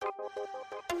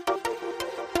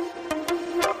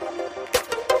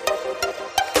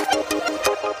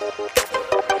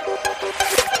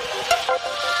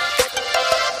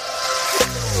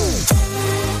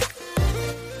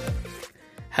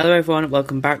Hello everyone,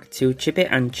 welcome back to Chip It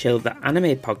and Chill, the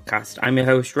anime podcast. I'm your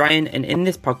host Ryan, and in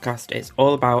this podcast it's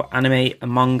all about anime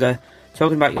and manga,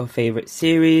 talking about your favourite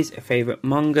series, favourite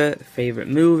manga, favourite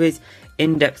movies,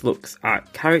 in-depth looks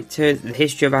at characters, the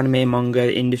history of anime and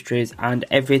manga industries, and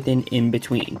everything in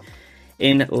between.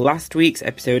 In last week's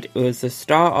episode, it was the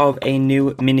start of a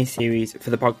new mini-series for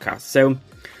the podcast. So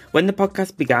when the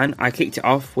podcast began, I kicked it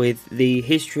off with the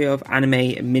history of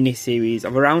anime mini-series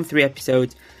of around 3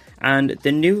 episodes, and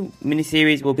the new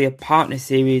miniseries will be a partner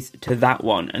series to that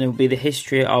one, and it will be the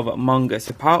history of manga.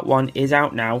 So part 1 is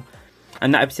out now,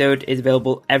 and that episode is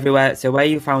available everywhere. So where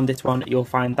you found this one, you'll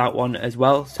find that one as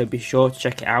well. So be sure to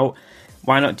check it out.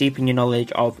 Why not deepen your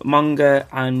knowledge of manga?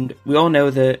 And we all know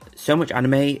that so much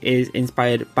anime is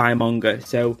inspired by manga.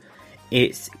 So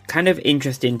it's kind of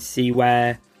interesting to see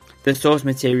where the source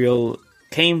material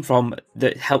came from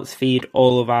that helps feed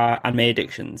all of our anime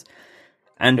addictions.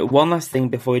 And one last thing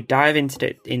before we dive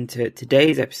into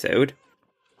today's episode,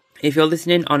 if you're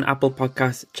listening on Apple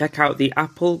Podcasts, check out the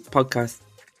Apple Podcast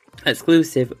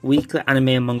exclusive weekly anime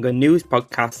and manga news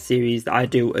podcast series that I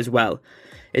do as well.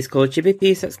 It's called Chibi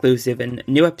Piece Exclusive, and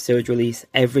new episodes release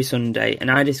every Sunday, and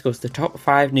I discuss the top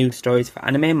 5 news stories for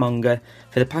anime and manga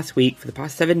for the past week, for the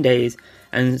past 7 days,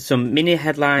 and some mini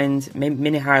headlines,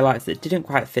 mini highlights that didn't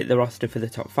quite fit the roster for the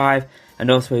top 5, and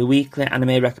also a weekly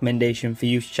anime recommendation for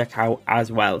you to check out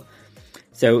as well.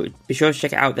 So be sure to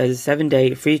check it out. There's a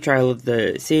 7-day free trial of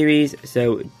the series,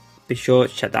 so be sure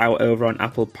to check that out over on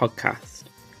Apple Podcasts.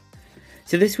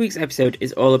 So this week's episode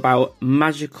is all about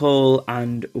magical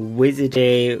and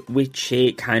wizardy,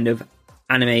 witchy kind of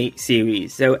anime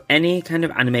series. So any kind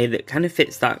of anime that kind of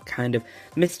fits that kind of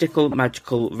mystical,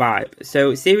 magical vibe.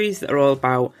 So series that are all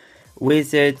about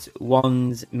wizards,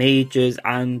 wands, mages,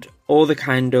 and all the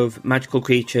kind of magical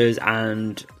creatures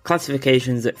and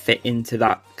classifications that fit into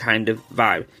that kind of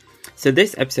vibe. So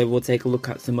this episode will take a look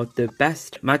at some of the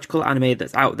best magical anime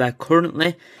that's out there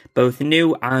currently, both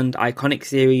new and iconic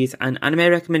series, and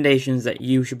anime recommendations that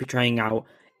you should be trying out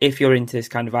if you're into this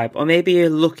kind of vibe, or maybe you're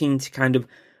looking to kind of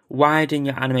widen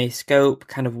your anime scope,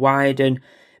 kind of widen.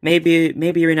 Maybe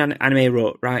you're in an anime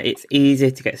rut, right? It's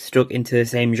easy to get stuck into the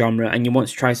same genre and you want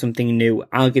to try something new.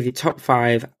 I'll give you top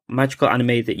 5 magical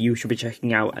anime that you should be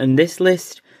checking out. And this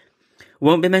list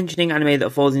won't be mentioning anime that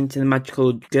falls into the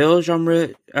magical girl genre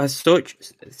as such.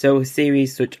 So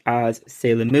series such as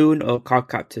Sailor Moon or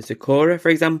Cardcaptor Sakura, for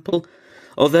example.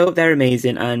 Although they're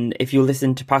amazing, and if you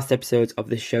listen to past episodes of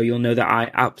this show, you'll know that I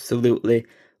absolutely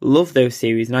love those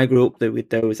series, and I grew up with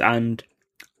those, and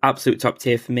absolute top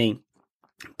tier for me.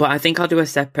 But I think I'll do a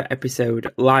separate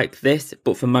episode like this,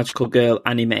 but for magical girl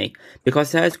anime,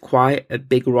 because there's quite a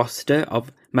big roster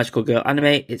of magical girl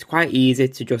anime. It's quite easy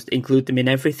to just include them in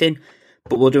everything,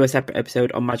 but we'll do a separate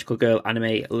episode on magical girl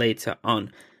anime later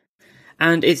on.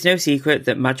 And it's no secret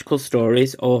that magical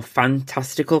stories or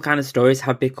fantastical kind of stories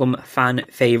have become fan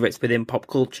favourites within pop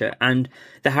culture, and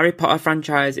the Harry Potter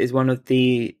franchise is one of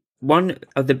the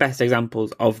best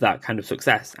examples of that kind of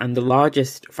success, and the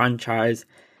largest franchise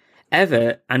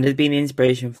ever, and has been the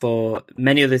inspiration for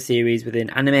many other series within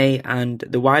anime and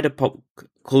the wider pop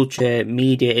culture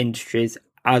media industries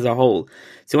as a whole.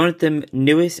 So one of the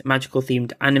newest magical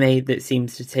themed anime that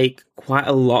seems to take quite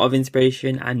a lot of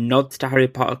inspiration and nods to Harry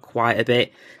Potter quite a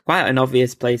bit, quite in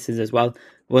obvious places as well,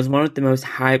 was one of the most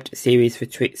hyped series for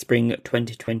spring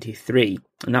 2023,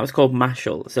 and that was called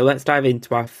Mashle. So let's dive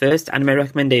into our first anime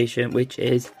recommendation, which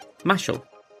is Mashle.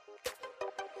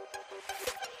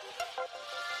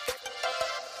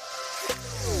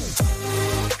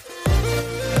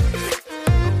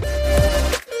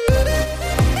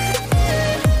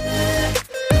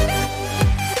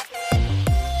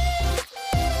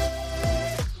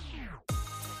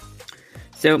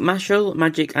 So Mashle,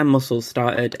 Magic and Muscle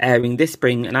started airing this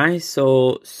spring, and I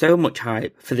saw so much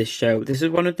hype for this show. This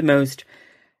is one of the most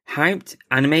hyped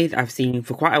anime that I've seen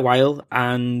for quite a while,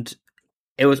 and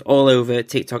it was all over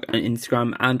TikTok and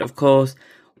Instagram. And of course,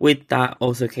 with that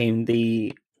also came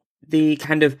the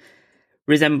kind of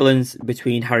resemblance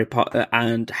between Harry Potter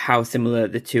and how similar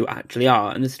the two actually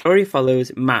are. And the story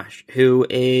follows Mash, who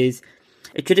is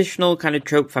a traditional kind of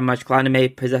trope for magical anime,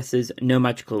 possesses no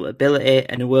magical ability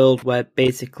in a world where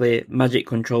basically magic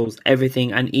controls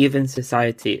everything and even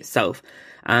society itself.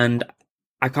 And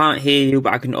I can't hear you,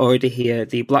 but I can already hear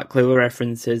the Black Clover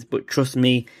references, but trust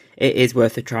me, it is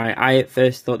worth a try. I at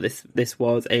first thought this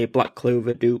was a Black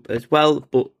Clover dupe as well,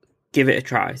 but give it a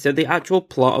try. So the actual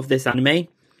plot of this anime,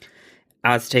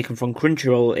 as taken from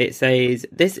Crunchyroll, it says,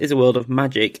 "This is a world of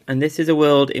magic, and this is a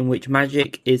world in which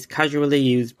magic is casually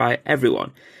used by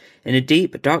everyone. In a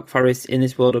deep, dark forest in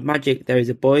this world of magic, there is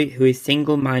a boy who is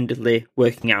single-mindedly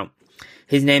working out.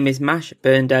 His name is Mash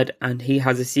Burndead, and he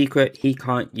has a secret: he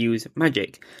can't use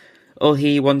magic. All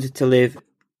he wanted to live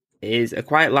is a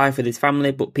quiet life with his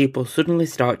family, but people suddenly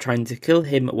start trying to kill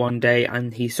him one day,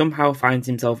 and he somehow finds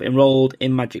himself enrolled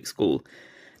in magic school.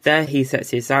 There he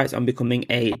sets his sights on becoming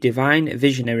a divine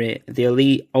visionary, the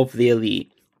elite of the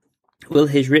elite. Will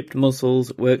his ripped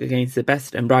muscles work against the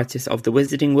best and brightest of the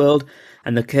wizarding world?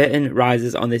 And the curtain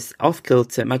rises on this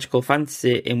off-kilter magical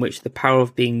fantasy in which the power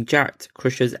of being jacked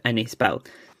crushes any spell.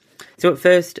 So at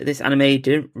first, this anime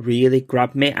didn't really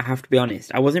grab me, I have to be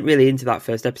honest. I wasn't really into that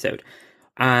first episode,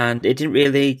 and it didn't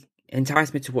really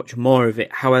entice me to watch more of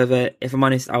it. However, if I'm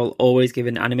honest, I will always give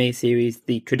an anime series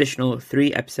the traditional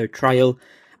 3-episode trial,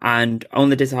 and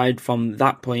only decide from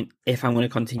that point if I'm going to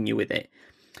continue with it.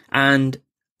 And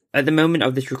at the moment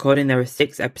of this recording, there are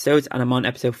 6 episodes, and I'm on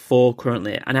episode 4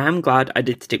 currently, and I am glad I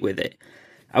did stick with it.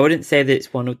 I wouldn't say that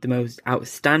it's one of the most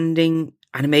outstanding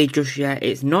anime just yet.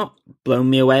 It's not blown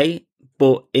me away,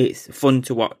 but it's fun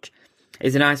to watch.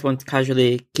 It's a nice one to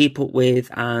casually keep up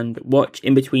with and watch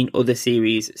in between other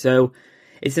series. So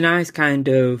it's a nice kind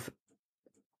of,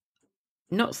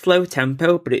 not slow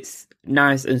tempo, but it's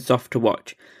nice and soft to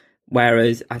watch.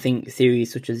 Whereas I think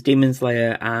series such as Demon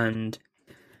Slayer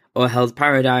or Hell's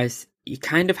Paradise, you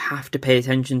kind of have to pay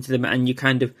attention to them, and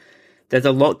there's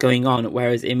a lot going on,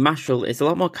 whereas in Mashal, it's a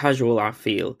lot more casual, I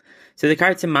feel. So the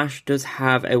character Mash does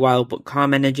have a wild but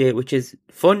calm energy, which is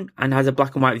fun, and has a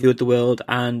black and white view of the world,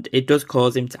 and it does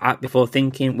cause him to act before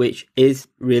thinking, which is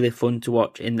really fun to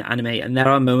watch in the anime. And there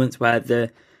are moments where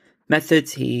the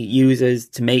methods he uses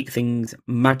to make things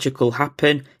magical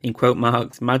happen, in quote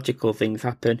marks, magical things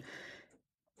happen,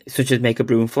 such as make a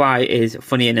broom fly, is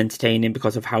funny and entertaining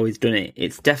because of how he's done it.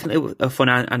 It's definitely a fun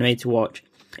anime to watch.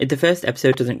 If the first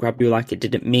episode doesn't grab you like it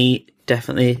didn't me,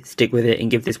 definitely stick with it and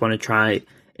give this one a try.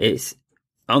 It's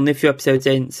only a few episodes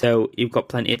in, so you've got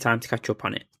plenty of time to catch up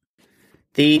on it.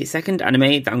 The second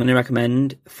anime that I'm going to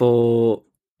recommend for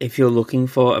if you're looking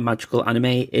for a magical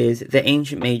anime is The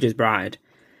Ancient Mage's Bride.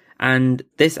 And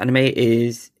this anime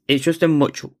it's just a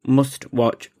must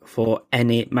watch for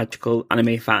any magical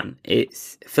anime fan.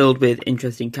 It's filled with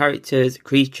interesting characters,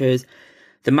 creatures,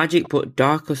 the magic but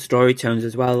darker story tones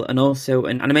as well, and also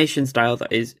an animation style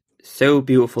that is so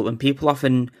beautiful. And people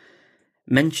often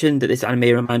mention that this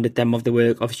anime reminded them of the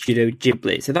work of Studio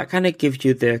Ghibli. So that kind of gives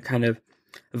you the kind of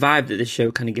vibe that the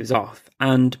show kind of gives off.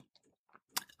 And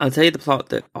I'll tell you the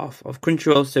plot of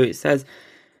Crunchyroll. So it says,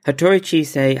 Hattori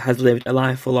Chise has lived a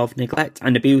life full of neglect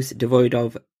and abuse, devoid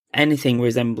of anything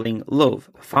resembling love.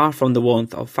 Far from the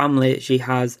warmth of family, she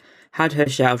has had her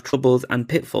share of troubles and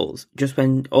pitfalls. Just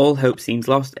when all hope seems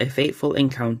lost, a fateful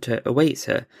encounter awaits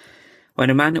her. When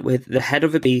a man with the head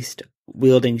of a beast,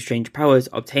 wielding strange powers,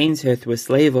 obtains her through a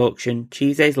slave auction,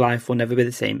 Chise's life will never be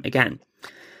the same again.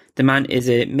 The man is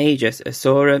a magus, a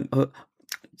Sora.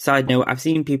 Side note, I've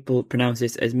seen people pronounce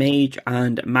this as mage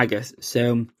and magus,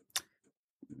 so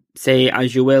say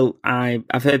as you will.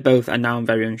 I've heard both and now I'm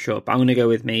very unsure, but I'm going to go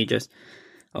with magus,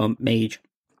 or mage,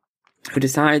 who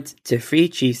decides to free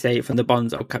Chise from the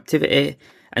bonds of captivity,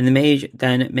 and the mage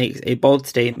then makes a bold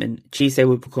statement: Chise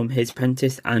will become his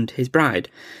apprentice and his bride.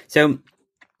 So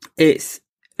it's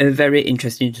a very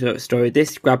interesting story.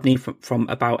 This grabbed me from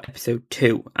about episode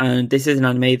 2, and this is an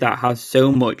anime that has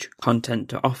so much content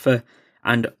to offer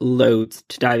and loads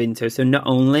to dive into. So not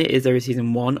only is there a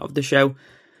season 1 of the show,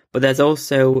 but there's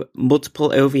also multiple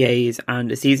OVAs and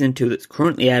a season 2 that's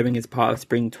currently airing as part of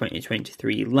Spring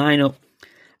 2023 lineup.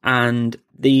 And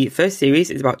the first series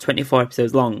is about 24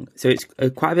 episodes long, so it's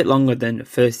quite a bit longer than the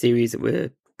first series that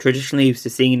we're traditionally used to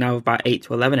seeing now, about 8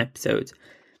 to 11 episodes.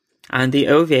 And the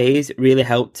OVAs really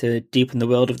help to deepen the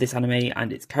world of this anime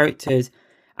and its characters,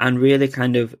 and really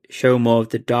kind of show more of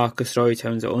the darker story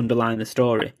tones that underline the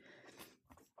story.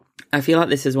 I feel like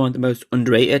this is one of the most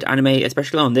underrated anime,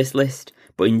 especially on this list,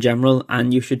 but in general,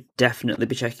 and you should definitely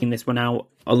be checking this one out,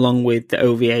 along with the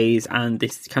OVAs and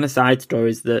this kind of side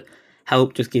stories that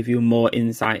help just give you more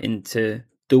insight into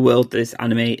the world this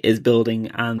anime is building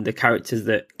and the characters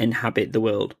that inhabit the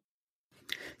world.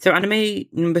 So anime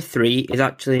number 3 is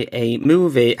actually a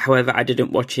movie, however I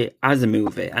didn't watch it as a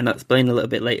movie, and I'll explain a little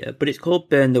bit later, but it's called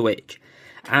Burn the Witch,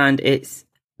 and it's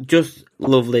just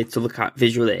lovely to look at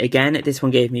visually. Again, this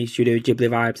one gave me Studio Ghibli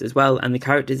vibes as well, and the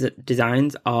character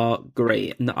designs are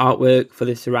great, and the artwork for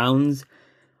the surrounds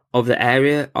of the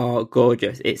area are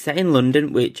gorgeous. It's set in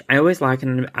London, which I always like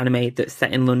an anime that's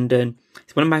set in London.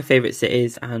 It's one of my favourite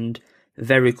cities, and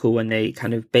very cool when they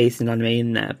kind of base an anime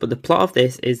in there. But the plot of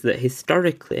this is that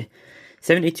historically,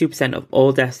 72% of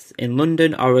all deaths in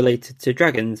London are related to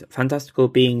dragons, fantastical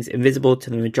beings invisible to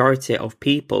the majority of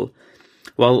people.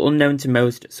 While unknown to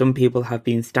most, some people have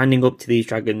been standing up to these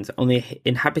dragons. Only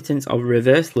inhabitants of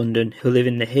reverse London who live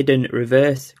in the hidden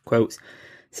reverse, quotes,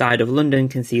 side of London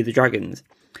can see the dragons.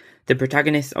 The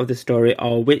protagonists of the story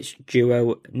are witch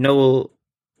duo Noel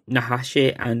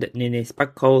Nahashi and Ninnis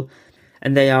Bagcole,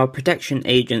 and they are protection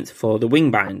agents for the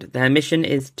Wingbind. Their mission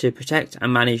is to protect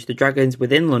and manage the dragons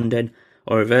within London,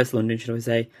 or reverse London should I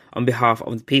say, on behalf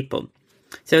of the people.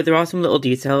 So there are some little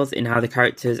details in how the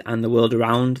characters and the world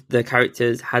around the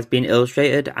characters has been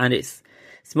illustrated, and it's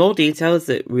small details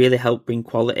that really help bring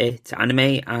quality to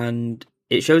anime, and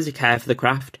it shows the care for the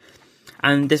craft.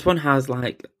 And this one has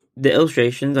like the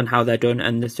illustrations on how they're done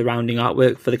and the surrounding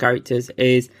artwork for the characters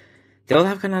is they all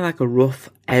have kind of like a rough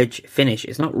edge finish.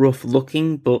 It's not rough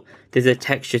looking, but there's a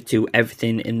texture to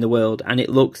everything in the world, and it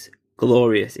looks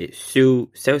glorious. It's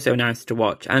so nice to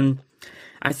watch. And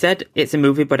I said it's a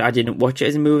movie, but I didn't watch it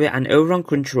as a movie. And over on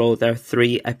Crunchyroll, there are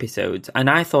 3 episodes, and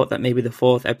I thought that maybe the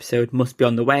 4th episode must be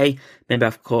on the way. Maybe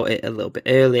I've caught it a little bit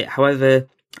early. However,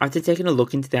 after taking a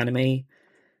look into the anime,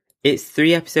 its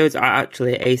 3 episodes are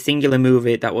actually a singular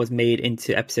movie that was made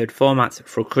into episode formats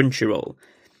for Crunchyroll.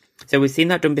 So we've seen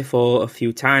that done before a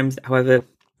few times. However,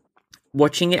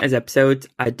 watching it as episodes,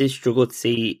 I did struggle to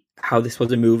see how this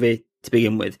was a movie to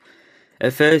begin with.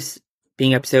 At first,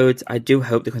 being episodes, I do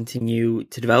hope they continue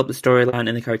to develop the storyline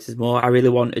and the characters more. I really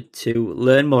wanted to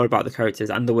learn more about the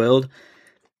characters and the world,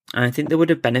 and I think they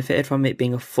would have benefited from it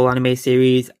being a full anime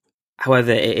series.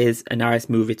 However, it is a nice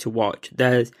movie to watch.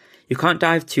 You can't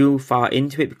dive too far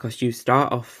into it because you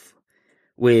start off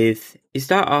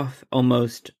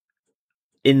almost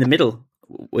in the middle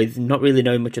with not really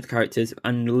knowing much of the characters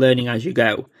and learning as you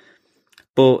go.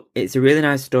 But it's a really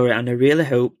nice story, and I really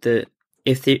hope that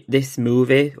if this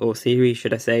movie, or series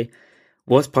should I say,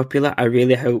 was popular, I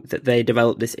really hope that they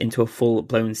develop this into a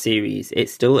full-blown series.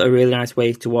 It's still a really nice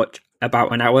way to watch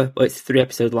about an hour, but it's 3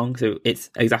 episodes long, so it's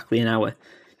exactly an hour.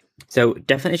 So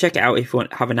definitely check it out if you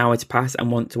have an hour to pass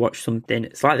and want to watch something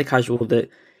slightly casual that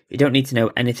you don't need to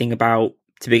know anything about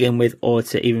to begin with, or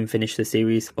to even finish the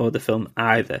series or the film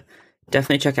either.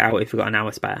 Definitely check it out if you've got an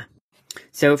hour spare.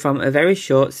 So from a very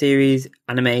short series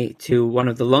anime to one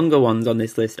of the longer ones on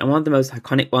this list, and one of the most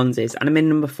iconic ones is anime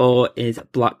number 4 is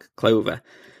Black Clover.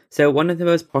 So one of the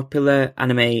most popular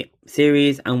anime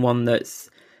series, and one that's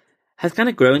has kind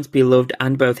of grown to be loved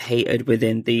and both hated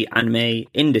within the anime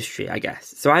industry, I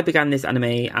guess. So I began this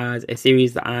anime as a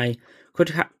series that I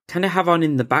could kind of have on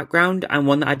in the background, and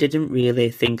one that I didn't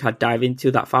really think I'd dive into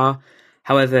that far.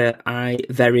 However, I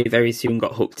very, very soon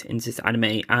got hooked into this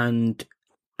anime, and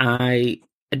I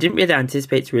didn't really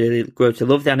anticipate to really grow to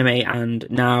love the anime, and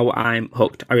now I'm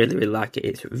hooked. I really, really like it.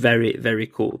 It's very, very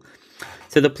cool.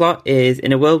 So the plot is,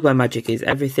 in a world where magic is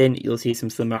everything, you'll see some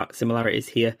similarities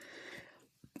here.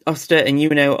 Asta and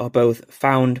Yuno are both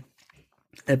found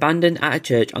abandoned at a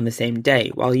church on the same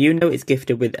day. While Yuno is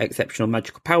gifted with exceptional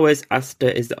magical powers,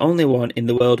 Asta is the only one in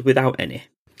the world without any.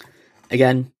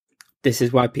 Again, this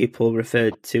is why people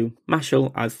referred to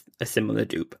Mashal as a similar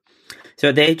dupe. So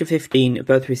at the age of 15,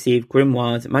 both received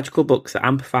Grimoires, magical books that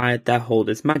amplified their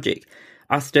holder's magic.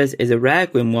 Asta's is a rare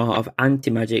grimoire of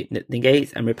anti-magic that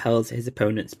negates and repels his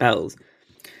opponent's spells.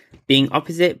 Being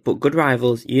opposite but good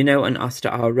rivals, Yuno and Asta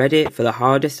are ready for the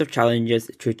hardest of challenges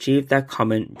to achieve their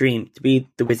common dream, to be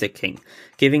the Wizard King.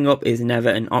 Giving up is never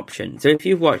an option. So if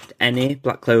you've watched any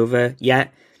Black Clover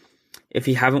yet, if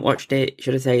you haven't watched it,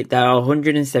 should I say, there are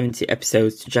 170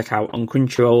 episodes to check out on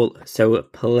Crunchyroll, so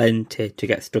plenty to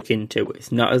get stuck into.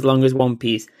 It's not as long as One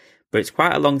Piece, but it's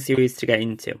quite a long series to get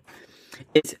into.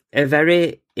 It's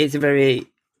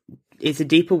a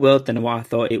deeper world than what I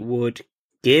thought it would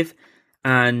give,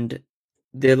 and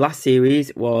the last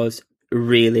series was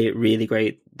really, really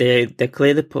great. They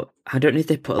clearly I don't know if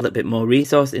they put a little bit more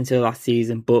resource into the last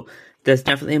season, but there's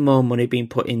definitely more money being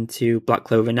put into Black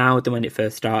Clover now than when it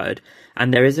first started.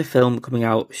 And there is a film coming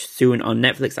out soon on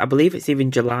Netflix. I believe it's even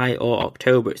July or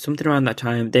October. It's something around that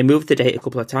time. They moved the date a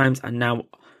couple of times, and now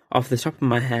off the top of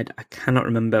my head, I cannot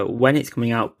remember when it's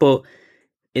coming out, but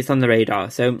it's on the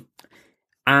radar. So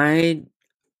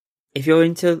if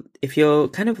you're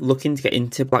kind of looking to get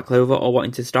into Black Clover or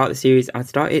wanting to start the series, I'd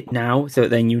start it now, so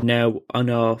then you know and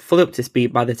are fully up to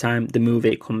speed by the time the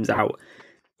movie comes out.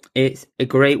 It's a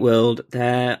great world.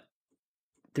 There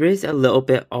is a little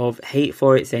bit of hate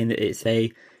for it, saying that it's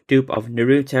a dupe of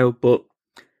Naruto, but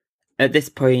at this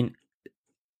point,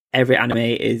 every anime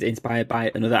is inspired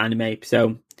by another anime,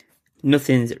 so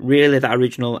nothing's really that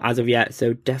original as of yet.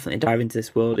 So definitely dive into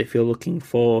this world if you're looking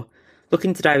to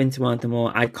dive into one of the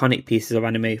more iconic pieces of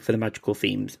anime for the magical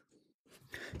themes.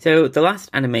 So the last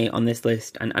anime on this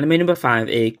list, and anime number 5,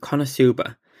 is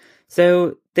Konosuba.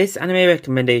 So This anime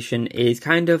recommendation is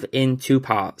kind of in two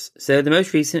parts. So the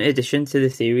most recent addition to the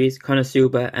series,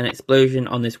 Konosuba, An Explosion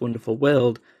on This Wonderful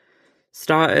World,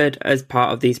 started as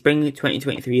part of the Spring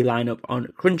 2023 lineup on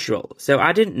Crunchyroll. So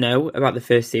I didn't know about the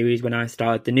first series when I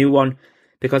started the new one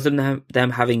because of them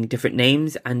having different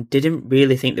names and didn't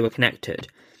really think they were connected.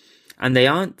 And they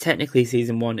aren't technically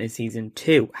Season 1 and Season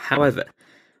 2. However,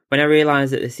 when I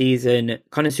realised that the season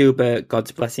Konosuba,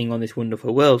 God's Blessing on This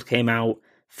Wonderful World came out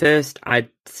first, I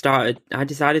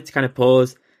decided to kind of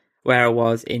pause where I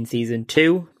was in Season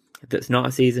 2, that's not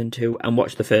a Season 2, and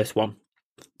watch the first one,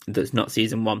 that's not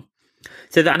Season 1.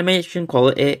 So the animation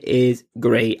quality is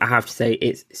great, I have to say.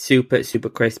 It's super, super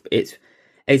crisp. It's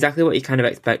exactly what you kind of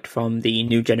expect from the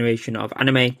new generation of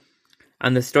anime.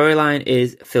 And the storyline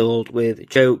is filled with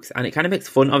jokes, and it kind of makes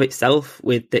fun of itself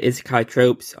with the isekai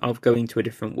tropes of going to a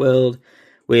different world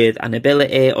with an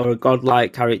ability or a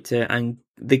godlike character, and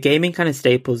the gaming kind of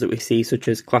staples that we see, such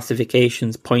as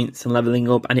classifications, points, and leveling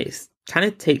up, and it kind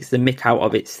of takes the mick out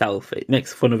of itself. It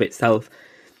makes fun of itself.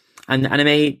 And the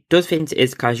anime does fit into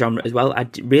isekai genre as well. I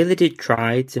really did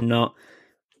try to not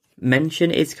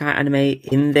mention isekai anime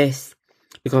in this,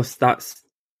 because that's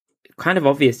kind of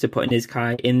obvious to put an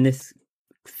isekai in this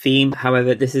theme.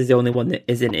 However, this is the only one that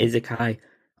isn't isekai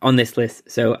on this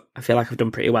list, so I feel like I've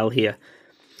done pretty well here.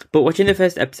 But watching the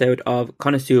first episode of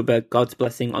Konosuba, God's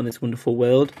Blessing on This Wonderful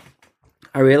World,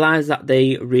 I realised that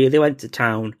they really went to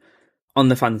town on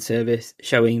the fan service,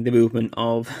 showing the movement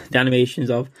of the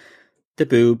animations of the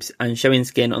boobs and showing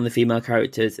skin on the female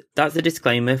characters. That's a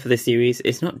disclaimer for the series.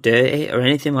 It's not dirty or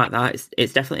anything like that.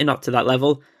 It's definitely not to that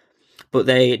level, but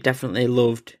they definitely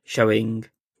loved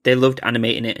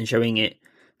animating it and showing it,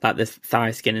 like the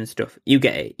thigh skin and stuff. You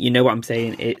get it. You know what I'm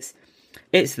saying. It's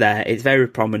there. It's very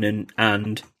prominent,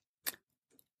 and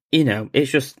you know,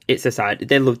 it's a side.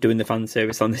 They love doing the fan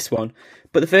service on this one.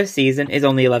 But the first season is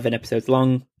only 11 episodes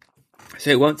long, so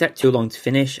it won't take too long to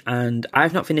finish, and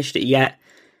I've not finished it yet.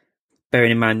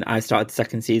 Bearing in mind, I started the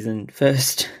second season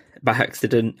first by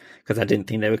accident because I didn't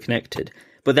think they were connected.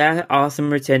 But there are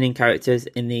some returning characters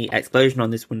in the Explosion on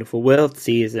This Wonderful World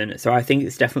season, so I think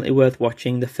it's definitely worth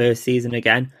watching the first season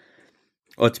again,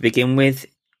 or to begin with,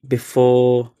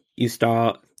 before you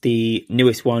start the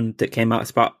newest one that came out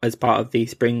as part of the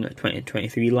Spring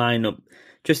 2023 lineup,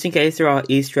 just in case there are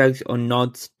Easter eggs or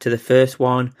nods to the first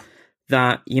one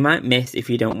that you might miss if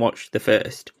you don't watch the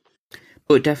first.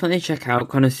 But definitely check out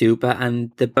Konosuba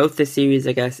and both the series,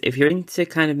 I guess, if you're into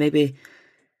kind of maybe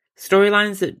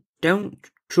storylines that don't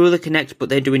truly connect, but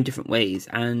they do in different ways,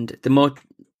 and the more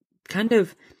kind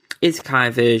of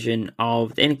isekai version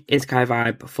of the isekai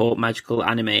vibe for magical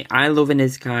anime. I love an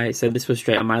isekai, so this was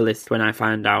straight on my list when I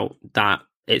found out that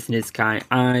it's an isekai.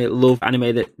 I love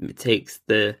anime that takes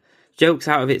the jokes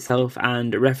out of itself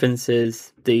and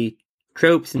references the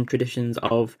tropes and traditions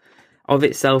of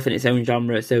itself in its own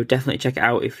genre, so definitely check it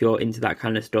out if you're into that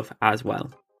kind of stuff as well.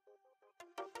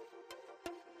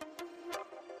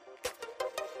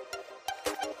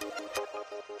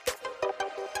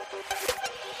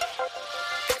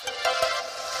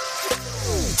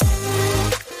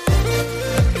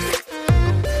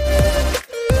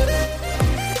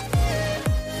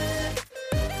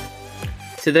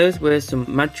 So those were some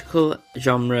magical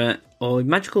genre or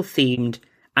magical themed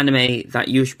anime that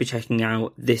you should be checking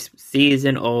out this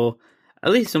season, or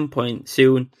at least some point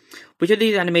soon. Which of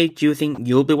these anime do you think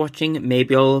you'll be watching?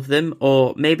 Maybe all of them,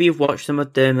 or maybe you've watched some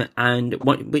of them, and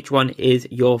which one is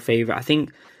your favourite? I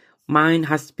think mine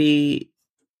has to be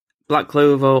Black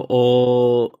Clover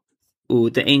or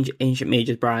the Ancient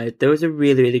Mage's Bride. Those are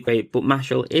really, really great, but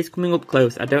Mashle is coming up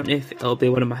close. I don't know if it'll be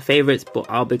one of my favourites, but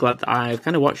I'll be glad that I've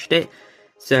kind of watched it.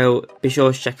 So be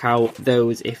sure to check out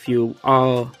those if you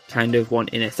are kind of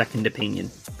wanting a second opinion.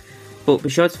 But be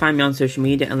sure to find me on social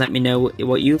media and let me know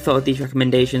what you thought of these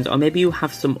recommendations, or maybe you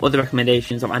have some other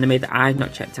recommendations of anime that I've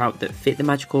not checked out that fit the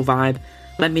magical vibe.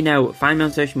 Let me know. Find me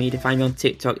on social media, find me on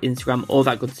TikTok, Instagram, all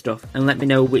that good stuff, and let me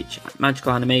know which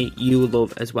magical anime you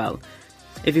love as well.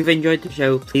 If you've enjoyed the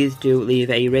show, please do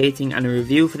leave a rating and a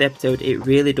review for the episode. It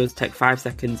really does take 5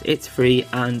 seconds, it's free,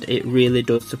 and it really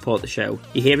does support the show.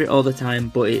 You hear it all the time,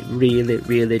 but it really,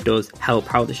 really does help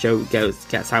how the show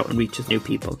gets out and reaches new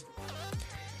people.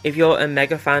 If you're a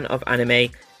mega fan of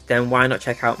anime, then why not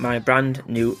check out my brand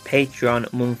new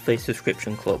Patreon monthly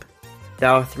subscription club. There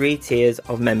are 3 tiers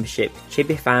of membership: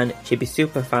 Chibi Fan, Chibi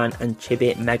Super Fan, and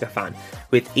Chibi Mega Fan,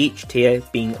 with each tier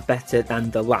being better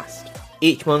than the last.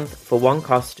 Each month, for one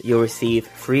cost, you'll receive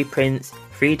free prints,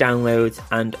 free downloads,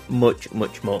 and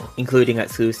much more, including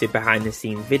exclusive behind the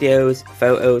scenes videos,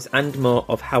 photos, and more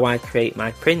of how I create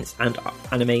my prints and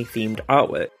anime themed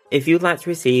artwork. If you'd like to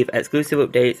receive exclusive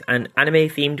updates and anime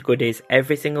themed goodies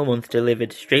every single month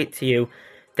delivered straight to you,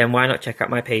 then why not check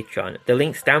out my Patreon? The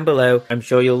link's down below. I'm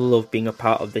sure you'll love being a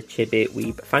part of the Chibi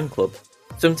Weeb fan club.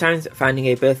 Sometimes finding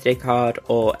a birthday card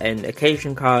or an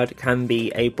occasion card can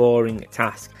be a boring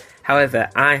task. However,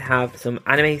 I have some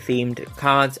anime themed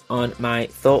cards on my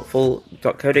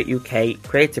thoughtful.co.uk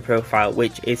creator profile,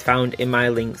 which is found in my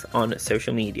links on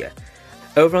social media.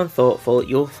 Over on Thoughtful,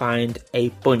 you'll find a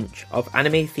bunch of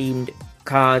anime themed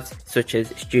cards such as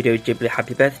Studio Ghibli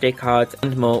happy birthday cards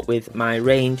and more, with my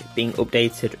range being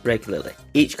updated regularly.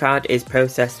 Each card is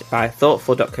processed by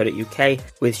thoughtful.co.uk,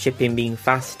 with shipping being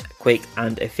fast, quick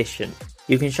and efficient.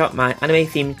 You can shop my anime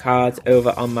themed cards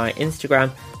over on my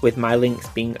Instagram, with my links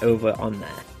being over on there.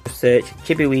 Search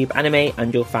Chibi Weeb Anime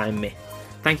and you'll find me.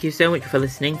 Thank you so much for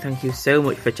listening. Thank you so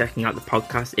much for checking out the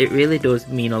podcast. It really does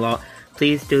mean a lot.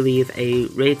 Please do leave a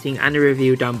rating and a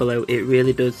review down below. It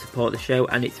really does support the show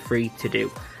and it's free to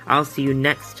do. I'll see you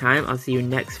next time. I'll see you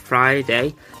next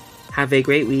Friday. Have a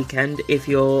great weekend. If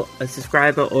you're a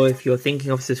subscriber or if you're thinking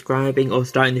of subscribing or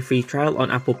starting the free trial on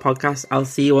Apple Podcasts, I'll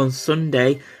see you on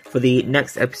Sunday for the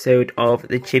next episode of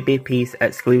the Chibi Piece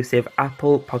exclusive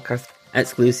Apple Podcast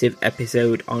exclusive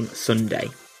episode on Sunday.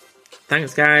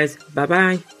 Thanks guys. Bye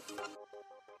bye.